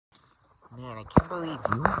Man, I can't believe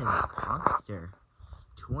you are an imposter.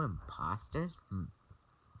 Two imposters?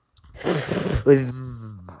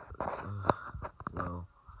 Well,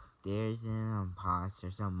 there's an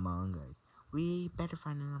imposter among us. We better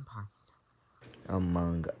find an imposter.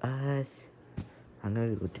 Among us. I'm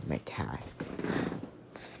gonna go do my tasks.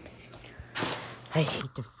 I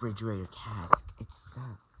hate the refrigerator task. It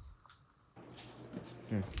sucks.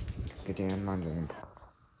 Good thing I'm not an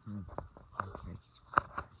imposter.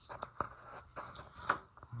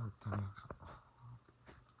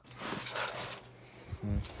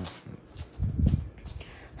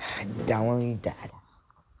 Downloading data.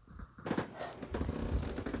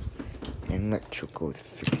 Electrical is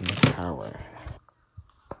fixing the power.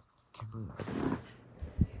 Can't believe it.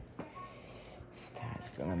 This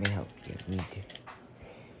task, let me help you. Me too.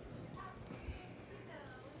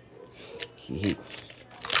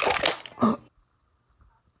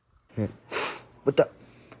 What the?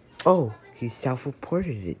 Oh, he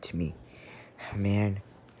self-reported it to me. Man,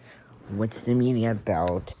 what's the meaning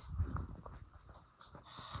about?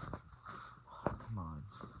 Oh, come on,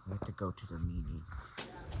 we have to go to the meeting.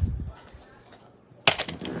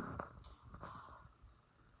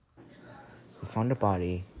 We found a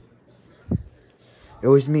body. It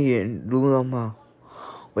was me and Lulama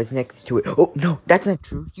was next to it. Oh, no, that's not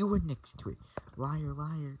true. You were next to it. Liar,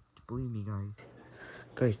 liar. Believe me, guys.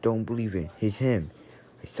 Guys, don't believe it. It's him.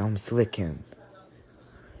 I saw him slick him.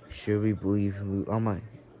 Should we believe Lulama?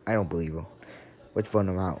 I don't believe him. Let's vote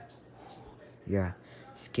him out. Yeah.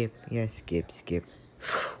 Skip. Yeah, skip.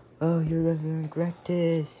 Oh, you're gonna regret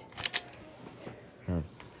this.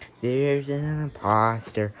 There's an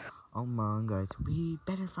imposter among us. We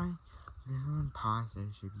better find an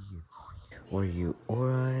imposter. Should be you. Or you.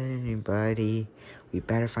 Or anybody. We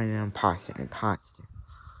better find an imposter.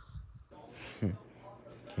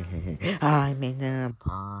 I'm an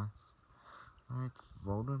imposter. Let's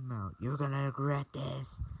vote him out. You're gonna regret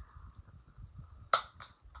this.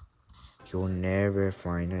 You'll never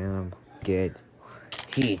find him. Good.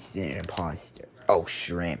 He's the imposter. Oh,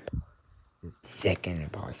 shrimp. The second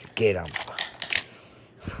imposter. Get him.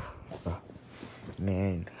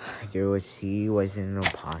 Man, he was an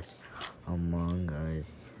imposter among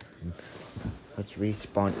us. Let's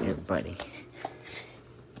respawn everybody.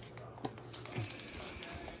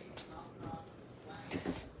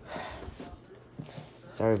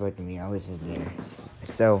 Sorry about me, I wasn't there.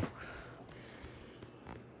 So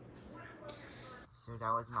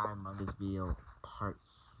that was my Among Us video part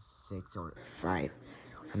 6 or 5.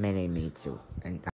 I made it, and